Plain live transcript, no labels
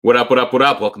What up, what up, what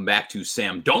up? Welcome back to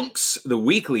Sam Dunks, the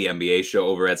weekly NBA show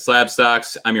over at Slab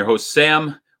Stocks. I'm your host,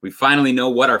 Sam. We finally know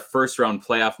what our first round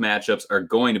playoff matchups are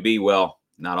going to be. Well,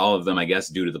 not all of them, I guess,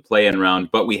 due to the play-in round,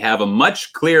 but we have a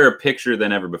much clearer picture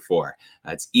than ever before.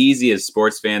 It's easy as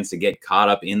sports fans to get caught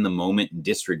up in the moment and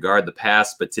disregard the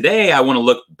past, but today I want to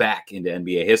look back into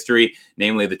NBA history,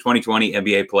 namely the 2020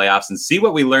 NBA playoffs, and see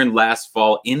what we learned last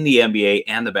fall in the NBA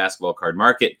and the basketball card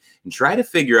market, and try to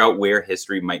figure out where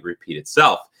history might repeat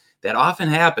itself. That often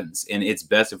happens, and it's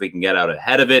best if we can get out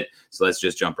ahead of it. So let's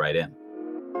just jump right in.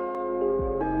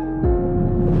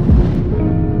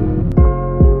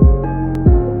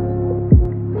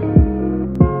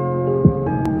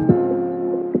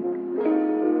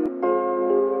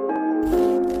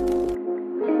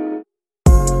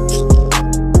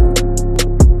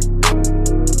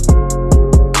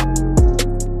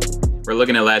 We're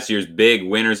looking at last year's big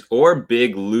winners or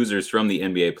big losers from the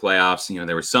NBA playoffs.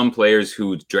 There were some players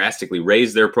who drastically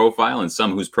raised their profile and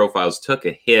some whose profiles took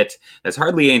a hit. That's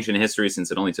hardly ancient history since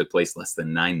it only took place less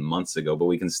than 9 months ago, but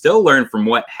we can still learn from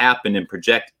what happened and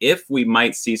project if we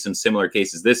might see some similar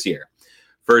cases this year.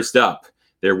 First up,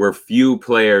 there were few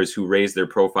players who raised their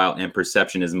profile and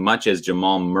perception as much as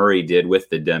Jamal Murray did with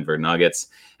the Denver Nuggets.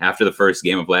 After the first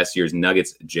game of last year's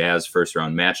Nuggets-Jazz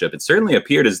first-round matchup, it certainly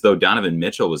appeared as though Donovan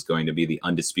Mitchell was going to be the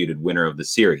undisputed winner of the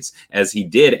series, as he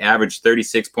did average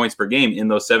 36 points per game in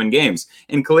those 7 games,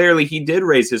 and clearly he did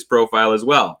raise his profile as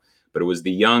well. But it was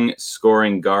the young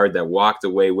scoring guard that walked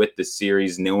away with the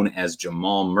series, known as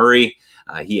Jamal Murray.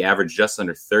 He averaged just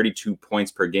under 32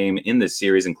 points per game in this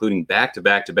series, including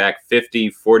back-to-back 50,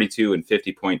 42, and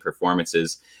 50-point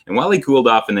performances. And while he cooled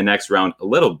off in the next round a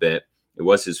little bit, it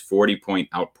was his 40-point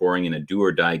outpouring in a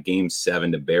do-or-die Game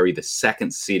 7 to bury the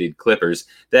second-seeded Clippers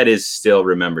that is still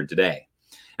remembered today.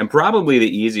 And probably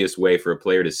the easiest way for a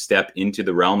player to step into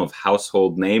the realm of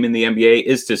household name in the NBA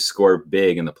is to score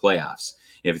big in the playoffs.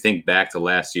 If you think back to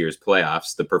last year's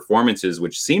playoffs, the performances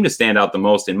which seem to stand out the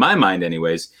most, in my mind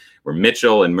anyways, were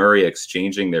Mitchell and Murray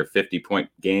exchanging their 50-point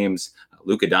games,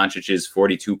 Luka Doncic's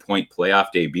 42-point playoff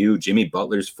debut, Jimmy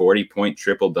Butler's 40-point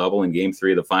triple-double in Game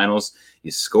 3 of the Finals. You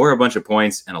score a bunch of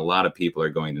points, and a lot of people are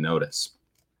going to notice.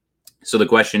 So the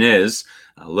question is,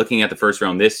 looking at the first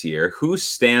round this year, who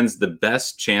stands the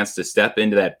best chance to step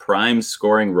into that prime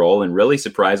scoring role and really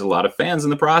surprise a lot of fans in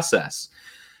the process?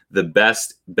 The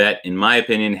best bet, in my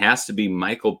opinion, has to be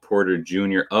Michael Porter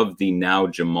Jr. of the now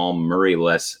Jamal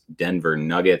Murray-less Denver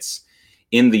Nuggets.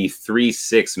 In the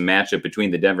 3-6 matchup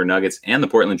between the Denver Nuggets and the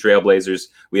Portland Trail Blazers,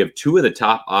 we have 2 of the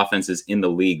top offenses in the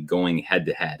league going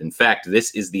head-to-head. In fact,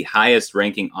 this is the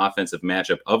highest-ranking offensive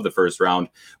matchup of the first round,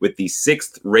 with the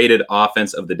 6th-rated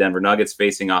offense of the Denver Nuggets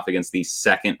facing off against the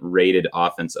 2nd-rated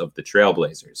offense of the Trail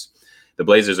Blazers. The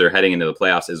Blazers are heading into the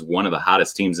playoffs as one of the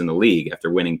hottest teams in the league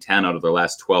after winning 10 out of their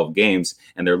last 12 games,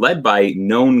 and they're led by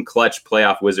known clutch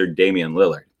playoff wizard Damian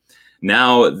Lillard.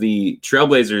 Now, the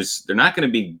Trailblazers, you're not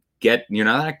going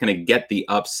to get the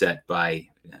upset by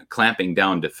clamping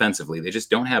down defensively. They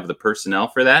just don't have the personnel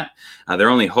for that. Their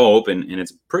only hope, and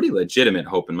it's pretty legitimate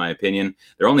hope in my opinion,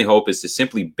 their only hope is to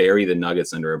simply bury the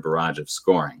Nuggets under a barrage of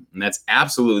scoring. And that's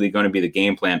absolutely going to be the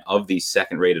game plan of the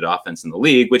 2nd-rated offense in the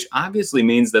league, which obviously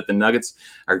means that the Nuggets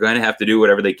are going to have to do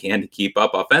whatever they can to keep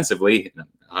up offensively.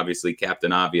 Obviously,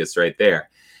 Captain Obvious right there.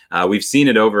 We've seen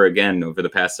it over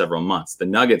the past several months. The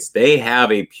Nuggets, they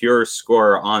have a pure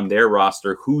scorer on their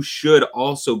roster who should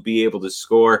also be able to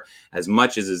score as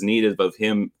much as is needed of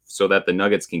him so that the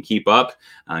Nuggets can keep up,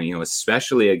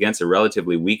 especially against a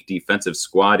relatively weak defensive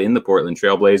squad in the Portland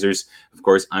Trail Blazers. Of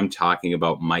course, I'm talking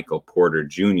about Michael Porter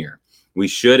Jr. We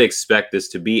should expect this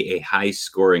to be a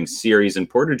high-scoring series, and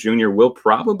Porter Jr. will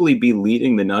probably be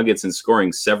leading the Nuggets in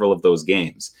scoring several of those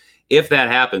games. If that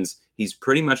happens, he's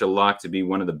pretty much a lock to be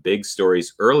one of the big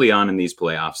stories early on in these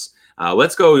playoffs.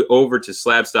 Let's go over to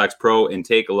Slab Stocks Pro and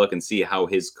take a look and see how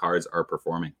his cards are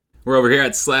performing. We're over here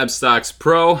at Slab Stocks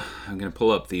Pro. I'm going to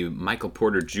pull up the Michael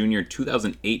Porter Jr.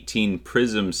 2018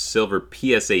 Prism Silver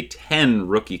PSA 10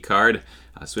 rookie card.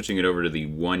 Switching it over to the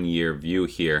 1-year view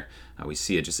here. We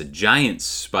see just a giant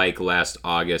spike last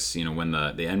August, when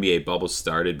the NBA bubble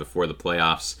started before the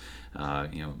playoffs.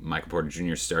 Michael Porter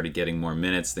Jr. started getting more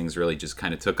minutes. Things really just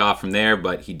kind of took off from there,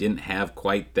 but he didn't have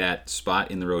quite that spot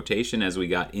in the rotation as we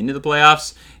got into the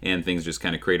playoffs, and things just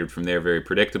kind of cratered from there very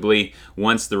predictably.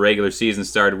 Once the regular season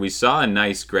started, we saw a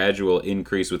nice gradual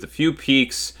increase with a few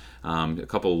peaks, a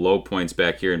couple low points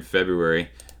back here in February,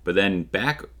 but then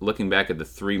looking back at the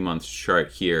 3-month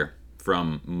chart here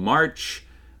from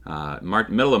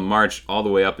middle of March all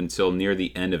the way up until near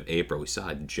the end of April, we saw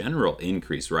a general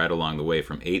increase right along the way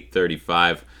from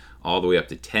 835 all the way up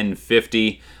to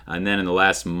 1050. And then in the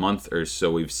last month or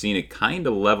so, we've seen it kind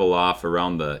of level off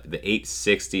around the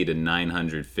 $860 to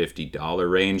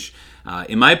 $950 range.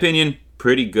 In my opinion,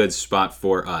 pretty good spot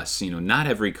for us. Not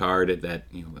every card that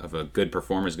of a good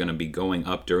performer is going to be going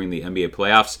up during the NBA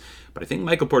playoffs, but I think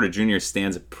Michael Porter Jr.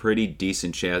 stands a pretty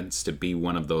decent chance to be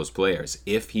one of those players.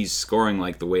 If he's scoring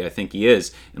like the way I think he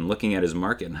is, and looking at his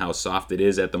market and how soft it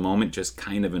is at the moment, just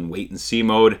kind of in wait and see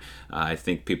mode, I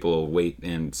think people will wait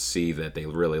and see that they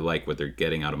really like what they're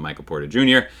getting out of Michael Porter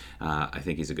Jr. I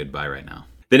think he's a good buy right now.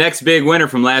 The next big winner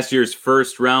from last year's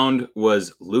first round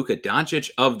was Luka Doncic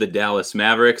of the Dallas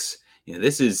Mavericks.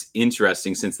 This is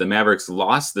interesting since the Mavericks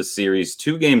lost the series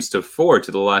 2-4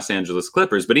 to the Los Angeles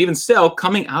Clippers. But even still,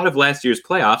 coming out of last year's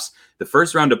playoffs, the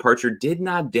first round departure did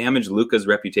not damage Luka's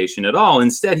reputation at all.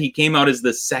 Instead, he came out as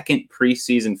the second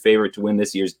preseason favorite to win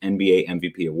this year's NBA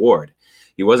MVP award.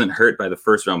 He wasn't hurt by the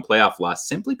first round playoff loss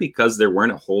simply because there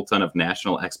weren't a whole ton of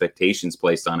national expectations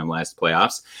placed on him last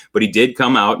playoffs. But he did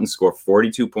come out and score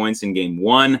 42 points in game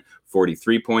 1,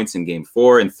 43 points in game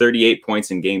 4, and 38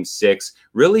 points in game 6,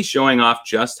 really showing off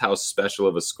just how special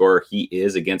of a scorer he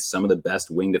is against some of the best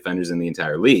wing defenders in the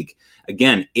entire league.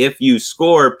 Again, if you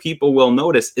score, people will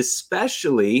notice,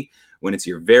 especially when it's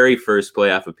your very first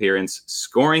playoff appearance.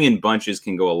 Scoring in bunches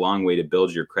can go a long way to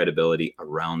build your credibility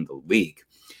around the league.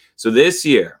 So this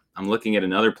year, I'm looking at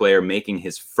another player making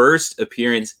his first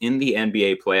appearance in the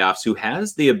NBA playoffs who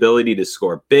has the ability to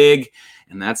score big,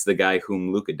 and that's the guy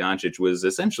whom Luka Doncic was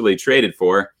essentially traded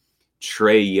for,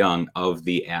 Trae Young of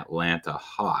the Atlanta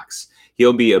Hawks.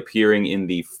 He'll be appearing in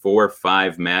the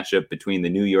 4-5 matchup between the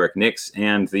New York Knicks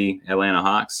and the Atlanta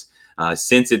Hawks.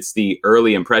 Since it's the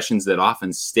early impressions that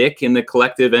often stick in the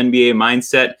collective NBA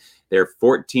mindset, their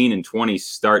 14-20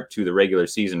 start to the regular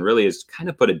season really has kind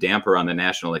of put a damper on the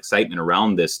national excitement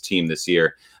around this team this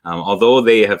year. Although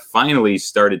they have finally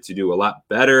started to do a lot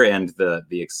better and the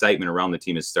excitement around the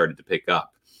team has started to pick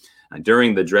up.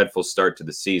 During the dreadful start to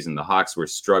the season, the Hawks were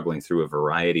struggling through a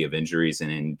variety of injuries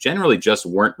and generally just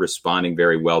weren't responding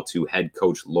very well to head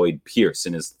coach Lloyd Pierce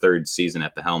in his third season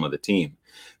at the helm of the team.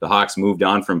 The Hawks moved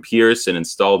on from Pierce and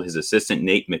installed his assistant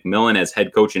Nate McMillan as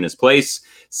head coach in his place.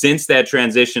 Since that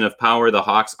transition of power, the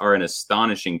Hawks are an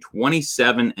astonishing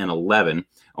 27-11,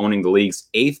 owning the league's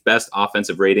 8th best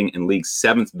offensive rating and league's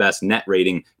 7th best net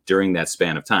rating during that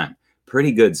span of time.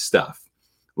 Pretty good stuff.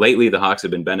 Lately, the Hawks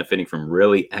have been benefiting from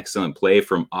really excellent play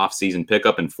from off-season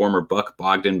pickup and former Buck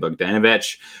Bogdan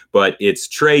Bogdanovic, but it's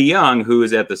Trae Young who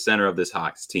is at the center of this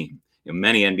Hawks team.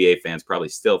 Many NBA fans probably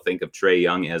still think of Trae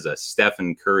Young as a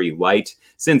Stephen Curry light,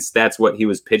 since that's what he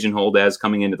was pigeonholed as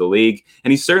coming into the league,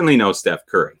 and he's certainly no Steph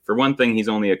Curry. For one thing, he's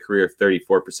only a career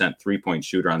 34% three-point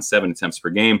shooter on 7 attempts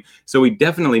per game, so he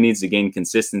definitely needs to gain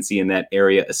consistency in that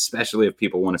area, especially if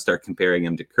people want to start comparing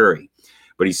him to Curry.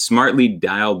 But he smartly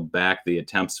dialed back the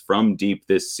attempts from deep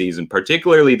this season,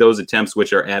 particularly those attempts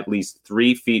which are at least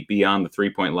 3 feet beyond the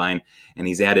three-point line, and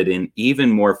he's added in even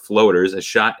more floaters, a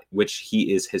shot which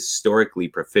he is historically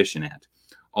proficient at.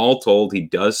 All told, he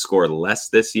does score less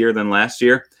this year than last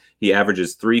year. He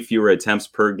averages 3 fewer attempts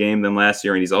per game than last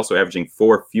year, and he's also averaging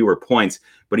 4 fewer points,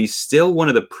 but he's still one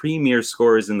of the premier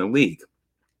scorers in the league.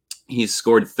 He's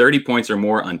scored 30 points or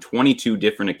more on 22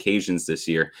 different occasions this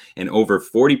year and over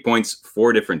 40 points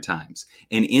 4 different times.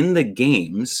 And in the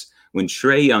games, when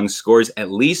Trae Young scores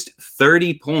at least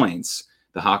 30 points,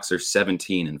 the Hawks are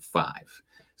 17-5.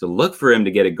 So look for him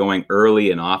to get it going early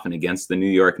and often against the New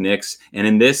York Knicks. And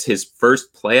in this, his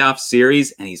first playoff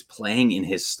series, and he's playing in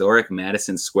historic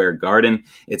Madison Square Garden,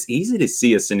 it's easy to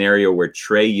see a scenario where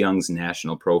Trae Young's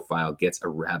national profile gets a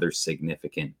rather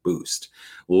significant boost.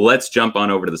 Let's jump on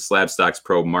over to the Slab Stocks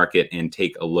Pro market and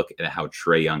take a look at how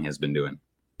Trae Young has been doing.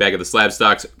 Back at the Slab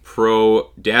Stocks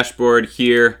Pro dashboard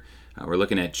here, we're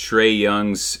looking at Trae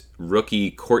Young's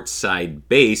rookie courtside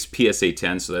base, PSA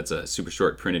 10, so that's a super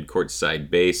short printed courtside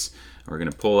base. We're going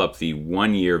to pull up the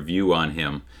 1-year view on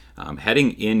him.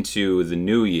 Heading into the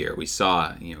new year, we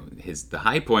saw the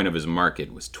high point of his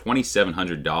market was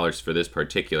 $2,700 for this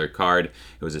particular card.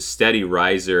 It was a steady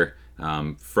riser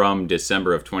from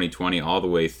December of 2020 all the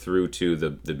way through to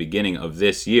the beginning of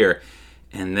this year.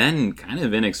 And then kind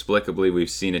of inexplicably, we've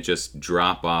seen it just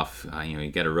drop off.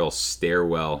 You get a real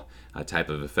stairwell type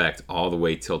of effect all the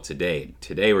way till today.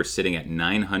 Today we're sitting at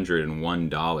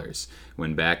 $901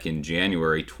 when back in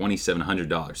January,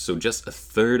 $2,700. So just a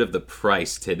third of the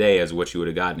price today as what you would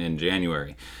have gotten in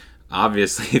January.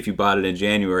 Obviously, if you bought it in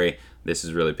January, this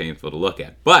is really painful to look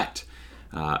at. But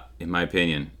In my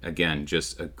opinion, again,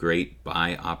 just a great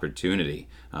buy opportunity.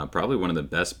 Probably one of the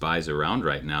best buys around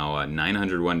right now.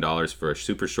 $901 for a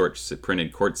super short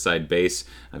printed courtside base.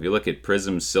 If you look at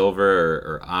Prism Silver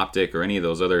or Optic or any of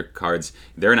those other cards,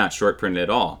 they're not short printed at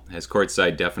all, as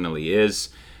courtside definitely is.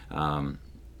 And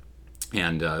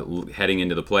heading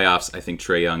into the playoffs, I think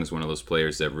Trae Young is one of those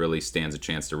players that really stands a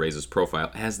chance to raise his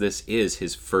profile, as this is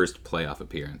his first playoff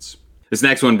appearance. This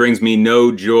next one brings me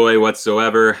no joy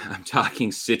whatsoever. I'm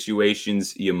talking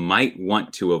situations you might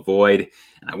want to avoid.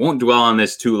 And I won't dwell on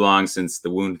this too long since the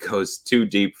wound goes too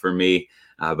deep for me.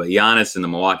 But Giannis and the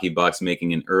Milwaukee Bucks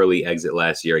making an early exit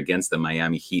last year against the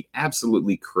Miami Heat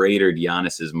absolutely cratered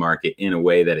Giannis's market in a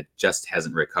way that it just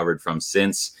hasn't recovered from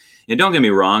since. And don't get me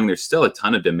wrong, there's still a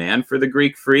ton of demand for the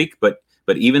Greek Freak, but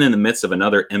even in the midst of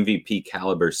another MVP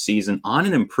caliber season on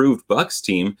an improved Bucks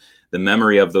team, the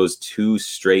memory of those 2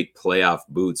 straight playoff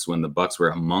boots when the Bucks were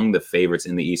among the favorites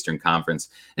in the Eastern Conference,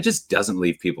 it just doesn't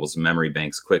leave people's memory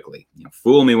banks quickly.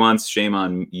 Fool me once, shame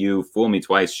on you. Fool me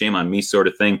twice, shame on me, sort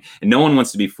of thing. And no one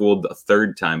wants to be fooled a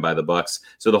third time by the Bucks.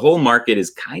 So the whole market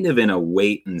is kind of in a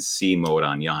wait and see mode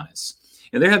on Giannis.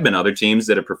 And there have been other teams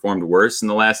that have performed worse in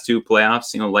the last 2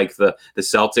 playoffs, like the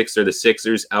Celtics or the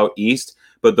Sixers out east.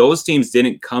 But those teams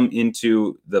didn't come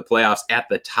into the playoffs at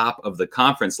the top of the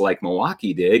conference like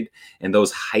Milwaukee did. And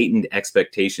those heightened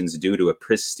expectations due to a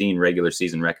pristine regular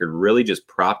season record really just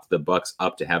propped the Bucks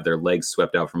up to have their legs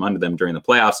swept out from under them during the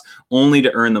playoffs, only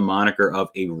to earn the moniker of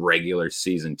a regular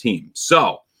season team.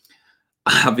 So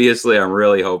obviously, I'm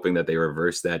really hoping that they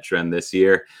reverse that trend this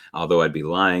year, although I'd be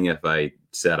lying if I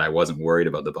said I wasn't worried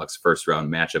about the Bucks'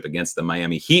 first-round matchup against the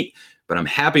Miami Heat. But I'm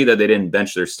happy that they didn't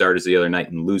bench their starters the other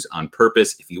night and lose on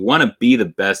purpose. If you want to be the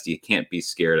best, you can't be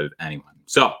scared of anyone.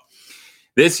 So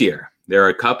this year, there are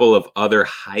a couple of other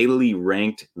highly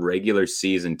ranked regular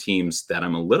season teams that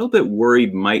I'm a little bit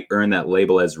worried might earn that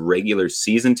label as regular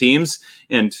season teams.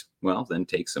 And, well, then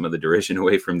take some of the derision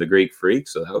away from the Greek Freak.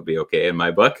 So that would be okay in my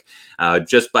book.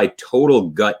 Just by total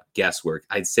gut guesswork,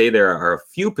 I'd say there are a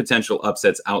few potential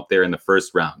upsets out there in the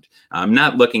first round. I'm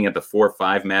not looking at the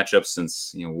 4-5 matchups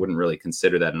since, wouldn't really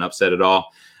consider that an upset at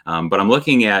all. But I'm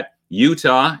looking at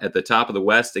Utah at the top of the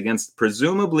West against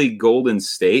presumably Golden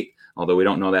State, although we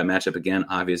don't know that matchup again,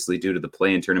 obviously due to the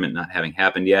play-in tournament not having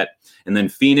happened yet. And then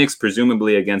Phoenix,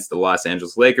 presumably against the Los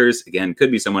Angeles Lakers. Again, could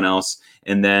be someone else.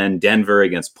 And then Denver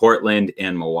against Portland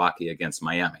and Milwaukee against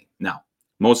Miami. Now,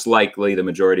 most likely the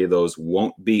majority of those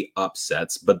won't be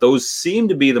upsets, but those seem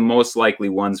to be the most likely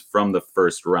ones from the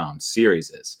first round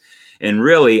series. And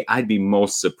really, I'd be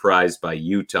most surprised by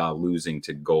Utah losing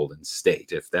to Golden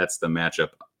State. If that's the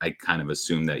matchup, I kind of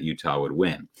assume that Utah would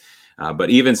win. But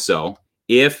even so,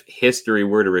 if history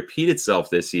were to repeat itself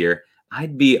this year,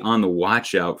 I'd be on the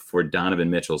watch out for Donovan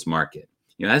Mitchell's market.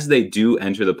 As they do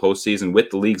enter the postseason with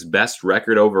the league's best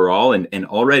record overall and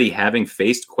already having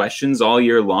faced questions all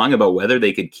year long about whether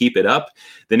they could keep it up,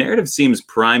 the narrative seems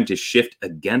primed to shift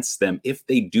against them if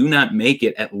they do not make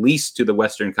it at least to the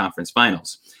Western Conference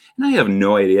Finals. And I have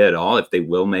no idea at all if they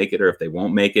will make it or if they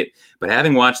won't make it. But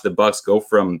having watched the Bucks go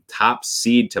from top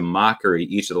seed to mockery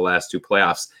each of the last 2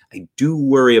 playoffs, I do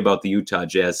worry about the Utah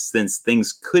Jazz since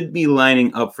things could be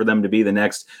lining up for them to be the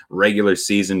next regular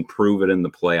season, prove it in the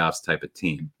playoffs type of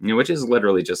team, which is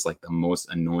literally just like the most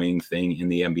annoying thing in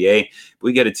the NBA. But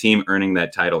we get a team earning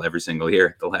that title every single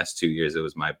year. The last 2 years, it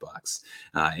was my Bucks.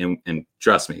 And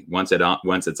trust me, once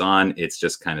it's on, it's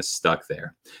just kind of stuck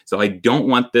there. So I don't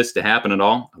want this to happen at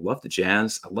all. I love the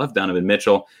Jazz. I love Donovan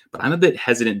Mitchell, but I'm a bit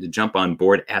hesitant to jump on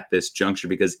board at this juncture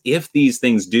because if these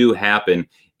things do happen,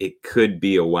 it could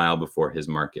be a while before his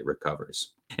market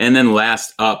recovers. And then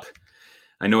last up,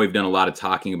 I know we've done a lot of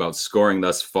talking about scoring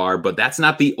thus far, but that's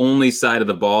not the only side of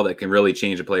the ball that can really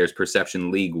change a player's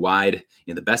perception league-wide.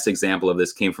 The best example of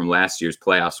this came from last year's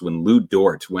playoffs when Lou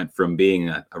Dort went from being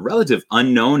a relative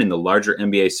unknown in the larger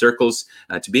NBA circles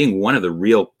to being one of the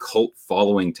real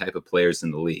cult-following type of players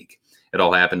in the league. It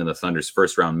all happened in the Thunder's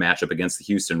first-round matchup against the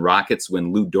Houston Rockets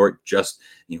when Lou Dort just,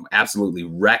 absolutely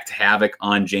wreaked havoc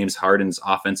on James Harden's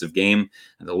offensive game.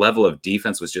 And the level of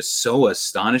defense was just so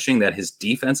astonishing that his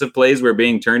defensive plays were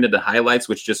being turned into highlights,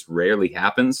 which just rarely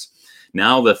happens.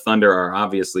 Now the Thunder are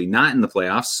obviously not in the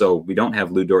playoffs, so we don't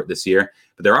have Lou Dort this year.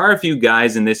 But there are a few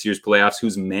guys in this year's playoffs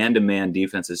whose man-to-man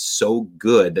defense is so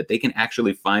good that they can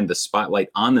actually find the spotlight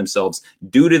on themselves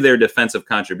due to their defensive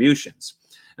contributions.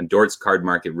 And Dort's card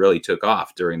market really took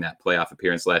off during that playoff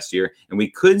appearance last year, and we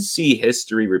could see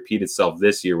history repeat itself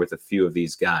this year with a few of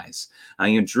these guys.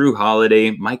 Drew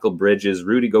Holiday, Michael Bridges,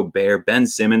 Rudy Gobert, Ben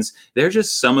Simmons, they're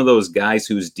just some of those guys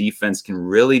whose defense can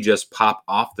really just pop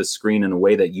off the screen in a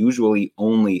way that usually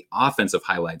only offensive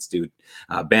highlights do.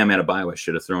 Bam Adebayo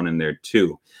should have thrown in there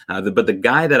too. But the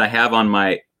guy that I have on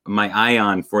my eye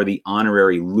on for the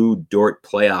honorary Lou Dort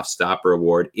Playoff Stopper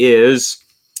Award is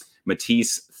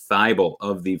Matisse Thybulle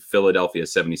of the Philadelphia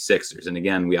 76ers. And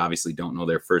again, we obviously don't know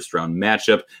their first round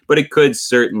matchup, but it could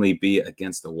certainly be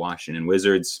against the Washington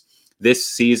Wizards. This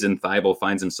season, Thybulle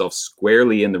finds himself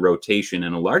squarely in the rotation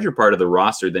and a larger part of the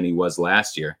roster than he was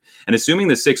last year. And assuming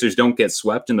the Sixers don't get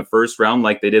swept in the first round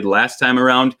like they did last time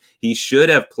around, he should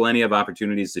have plenty of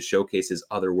opportunities to showcase his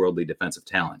otherworldly defensive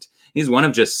talent. He's one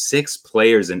of just 6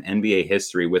 players in NBA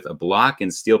history with a block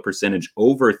and steal percentage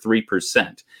over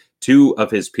 3%. 2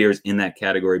 of his peers in that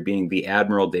category being the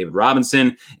Admiral David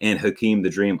Robinson and Hakeem the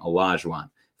Dream Olajuwon.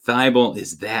 Thybulle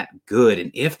is that good, and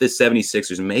if the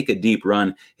 76ers make a deep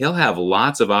run, he'll have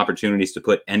lots of opportunities to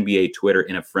put NBA Twitter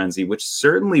in a frenzy, which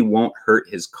certainly won't hurt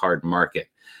his card market.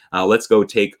 Let's go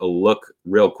take a look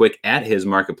real quick at his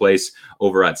marketplace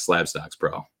over at Slabstox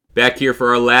Pro. Back here for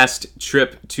our last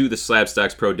trip to the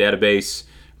Slabstox Pro database,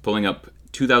 pulling up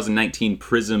 2019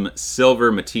 Prism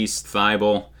Silver Matisse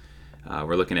Thybulle.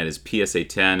 We're looking at his PSA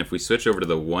 10. If we switch over to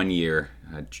the one-year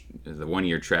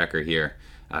tracker here,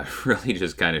 really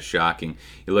just kind of shocking.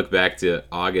 You look back to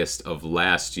August of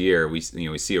last year, we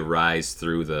see a rise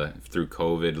through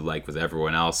COVID, like with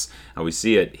everyone else. We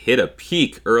see it hit a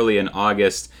peak early in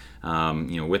August,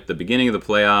 with the beginning of the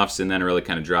playoffs, and then really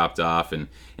kind of dropped off. And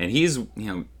he's,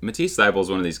 Matisse Thybulle is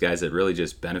one of these guys that really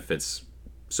just benefits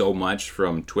so much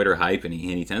from Twitter hype, and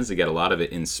he tends to get a lot of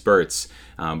it in spurts.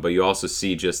 But you also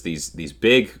see just these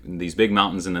big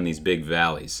mountains and then these big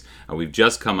valleys. We've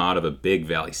just come out of a big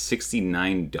valley,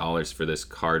 $69 for this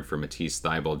card for Matisse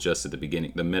Thybulle just at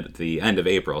the end of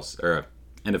April, or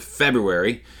end of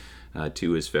February.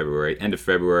 2 is February, end of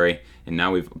February, and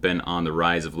now we've been on the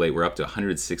rise of late. We're up to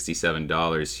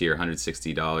 $167 here,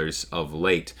 $160 of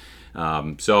late.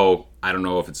 So I don't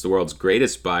know if it's the world's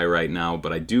greatest buy right now,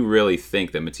 but I do really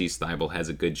think that Matisse Thybulle has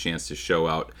a good chance to show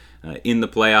out in the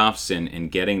playoffs,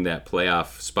 and getting that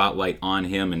playoff spotlight on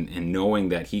him, and knowing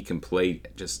that he can play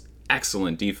just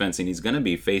excellent defense, and he's going to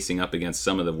be facing up against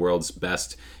some of the world's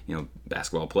best,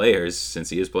 basketball players, since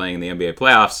he is playing in the NBA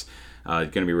playoffs.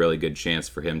 It's going to be a really good chance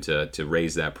for him to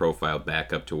raise that profile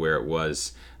back up to where it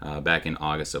was back in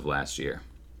August of last year.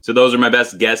 So those are my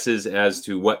best guesses as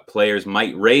to what players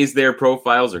might raise their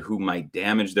profiles or who might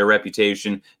damage their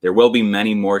reputation. There will be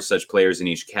many more such players in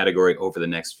each category over the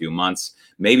next few months.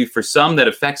 Maybe for some that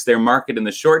affects their market in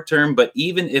the short term, but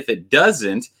even if it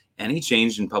doesn't, any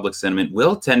change in public sentiment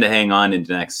will tend to hang on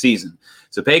into next season.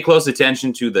 So pay close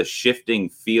attention to the shifting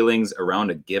feelings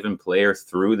around a given player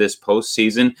through this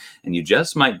postseason, and you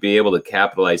just might be able to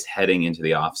capitalize heading into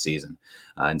the offseason.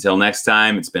 Until next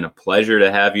time, it's been a pleasure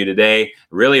to have you today.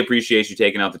 Really appreciate you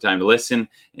taking out the time to listen,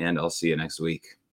 and I'll see you next week.